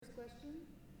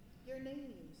Your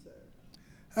name, sir?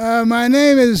 My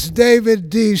name is David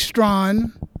D.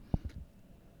 Strawn. Excellent.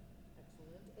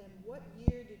 And what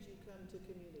year did you come to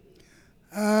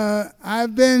community?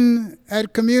 I've been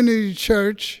at Community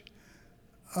Church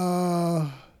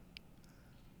for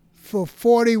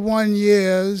 41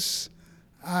 years.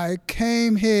 I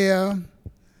came here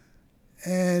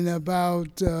in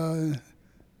about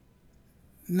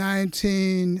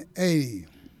 1980.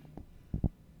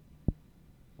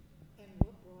 And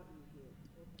what brought you here?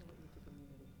 What brought you to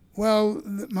community? Well,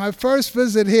 my first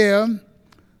visit here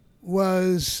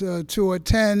was to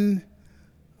attend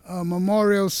a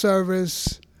memorial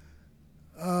service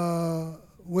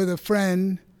with a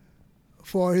friend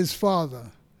for his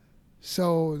father.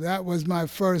 So that was my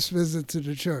first visit to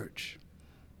the church.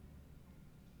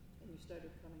 And you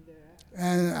started coming there after?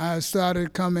 And I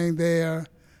started coming there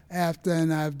after,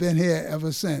 and I've been here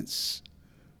ever since.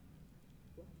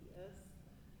 Yes.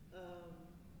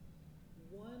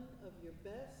 One of your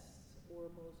best or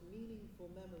most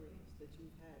meaningful memories that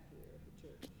you've had here at the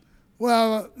church?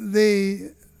 Well,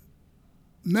 the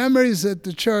memories at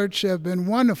the church have been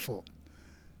wonderful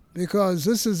because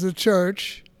this is a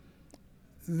church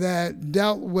that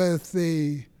dealt with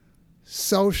the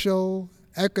social,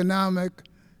 economic,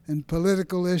 and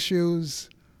political issues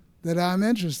that I'm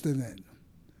interested in.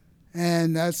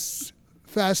 And that's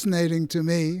fascinating to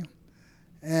me.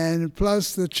 And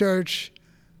plus, the church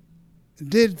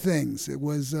did things. It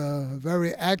was a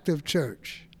very active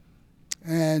church.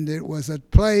 And it was a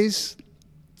place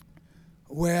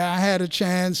where I had a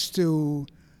chance to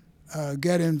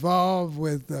get involved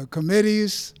with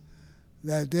committees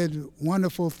that did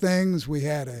wonderful things. We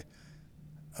had a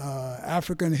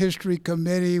African History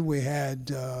Committee. We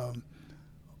had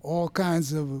all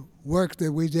kinds of work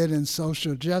that we did in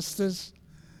social justice.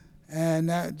 And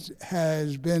that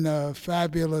has been a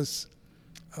fabulous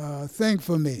thing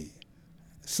for me,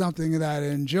 something that I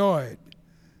enjoyed.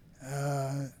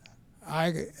 I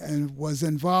was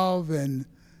involved in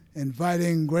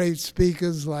inviting great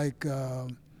speakers like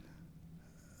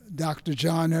Dr.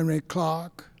 John Henry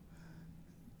Clark,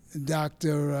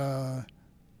 Dr.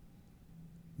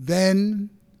 Ben,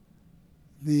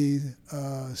 the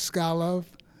scholar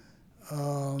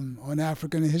on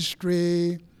African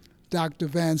history, Dr.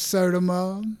 Van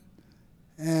Sertima,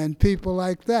 and people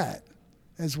like that,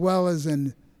 as well as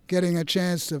in getting a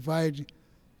chance to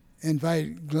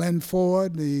invite Glenn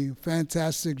Ford, the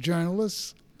fantastic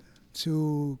journalist,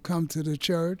 to come to the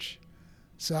church.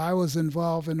 So I was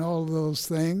involved in all of those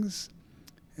things,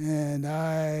 and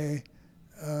I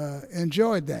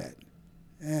enjoyed that.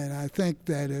 And I think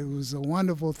that it was a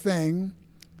wonderful thing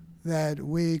that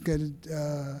we could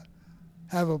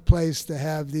have a place to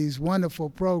have these wonderful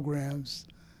programs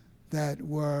that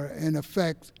were in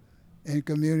effect in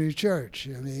community church.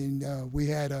 I mean, we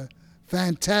had a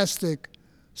fantastic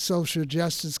social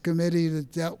justice committee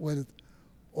that dealt with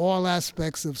all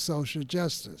aspects of social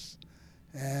justice.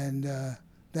 And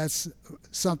that's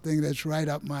something that's right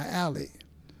up my alley.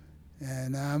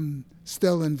 And I'm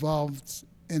still involved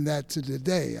in that to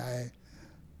today. I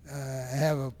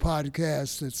have a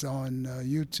podcast that's on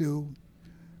YouTube,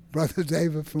 Brother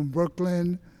David from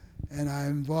Brooklyn, and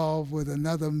I'm involved with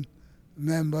another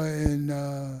member in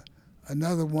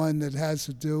another one that has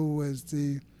to do with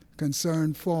the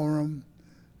Concerned Forum,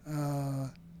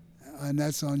 and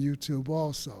that's on YouTube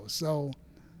also. So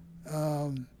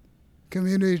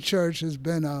community church has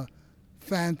been a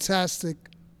fantastic,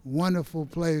 wonderful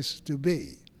place to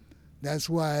be. That's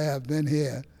why I have been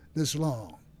here this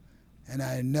long, and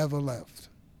I never left.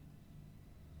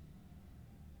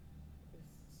 It's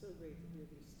so great to hear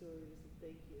these stories, and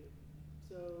thank you.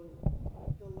 So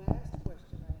the last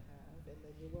question I have, and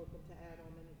then you're welcome to add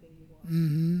on anything you want.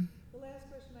 Mm-hmm. The last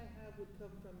question I have would come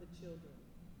from the children.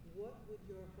 What would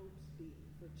your hopes be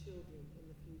for children in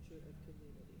the future of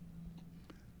community?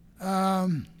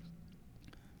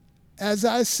 As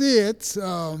I see it,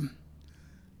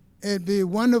 it'd be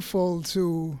wonderful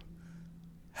to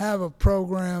have a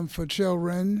program for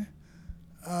children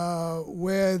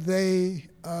where they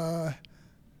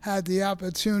had the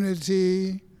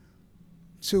opportunity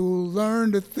to learn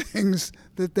the things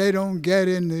that they don't get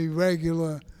in the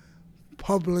regular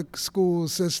public school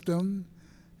system.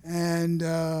 And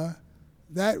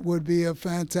that would be a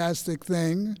fantastic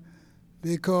thing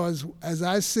because, as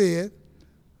I see it,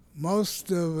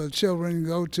 most of the children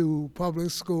go to public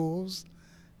schools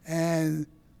and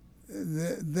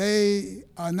they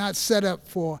are not set up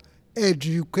for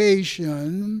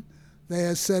education. They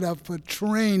are set up for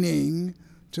training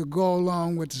to go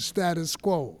along with the status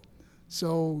quo.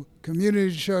 So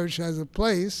community church has a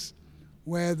place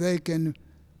where they can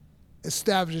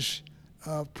establish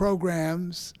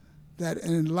programs that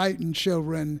enlighten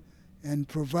children and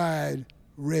provide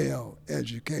real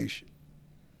education.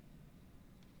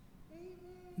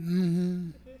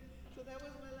 Amen. So that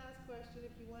was my last question.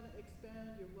 If you want to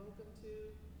expound, you're welcome to.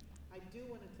 I do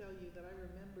want to tell you that I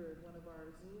remembered one of our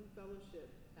Zoom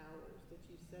fellowship hours that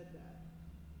you said that.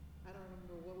 I don't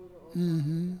remember what we were all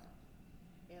talking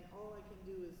about. And all I can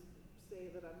do is say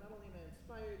that I'm not only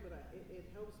inspired, but it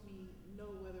helps me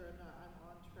know whether or not I'm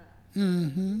on track.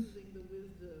 Using the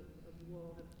wisdom of you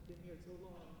all have been here so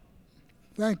long.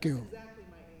 Thank you. That's exactly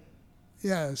my aim.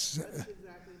 Yes. That's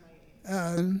exactly my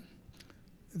aim.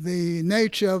 The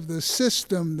nature of the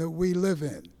system that we live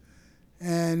in.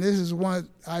 And this is what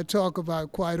I talk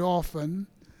about quite often,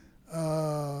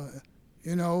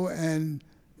 you know, and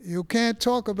you can't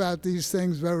talk about these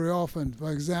things very often.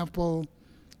 For example,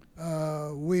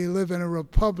 we live in a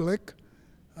republic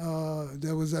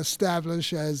that was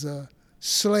established as a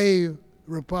slave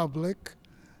republic,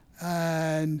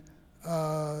 and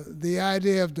the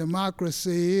idea of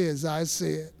democracy, as I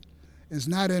see it, is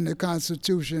not in the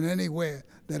Constitution anywhere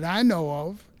that I know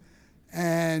of,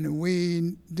 and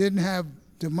we didn't have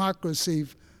democracy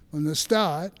from the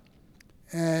start,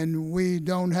 and we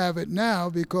don't have it now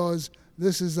because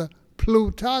this is a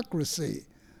plutocracy,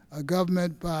 a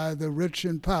government by the rich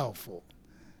and powerful.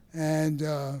 And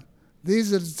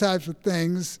these are the types of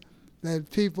things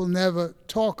that people never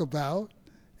talk about,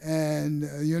 and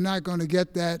you're not going to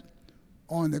get that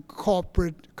on the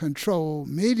corporate control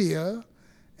media,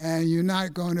 and you're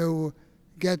not going to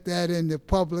get that in the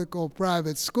public or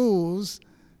private schools,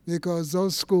 because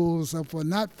those schools are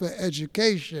not for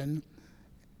education,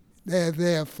 they're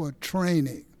there for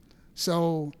training.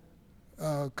 So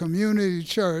community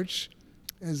church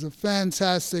is a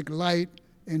fantastic light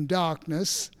in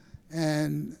darkness,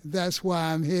 and that's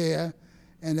why I'm here,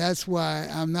 and that's why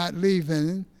I'm not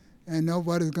leaving, and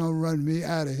nobody's going to run me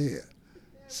out of here.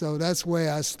 So that's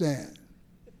where I stand.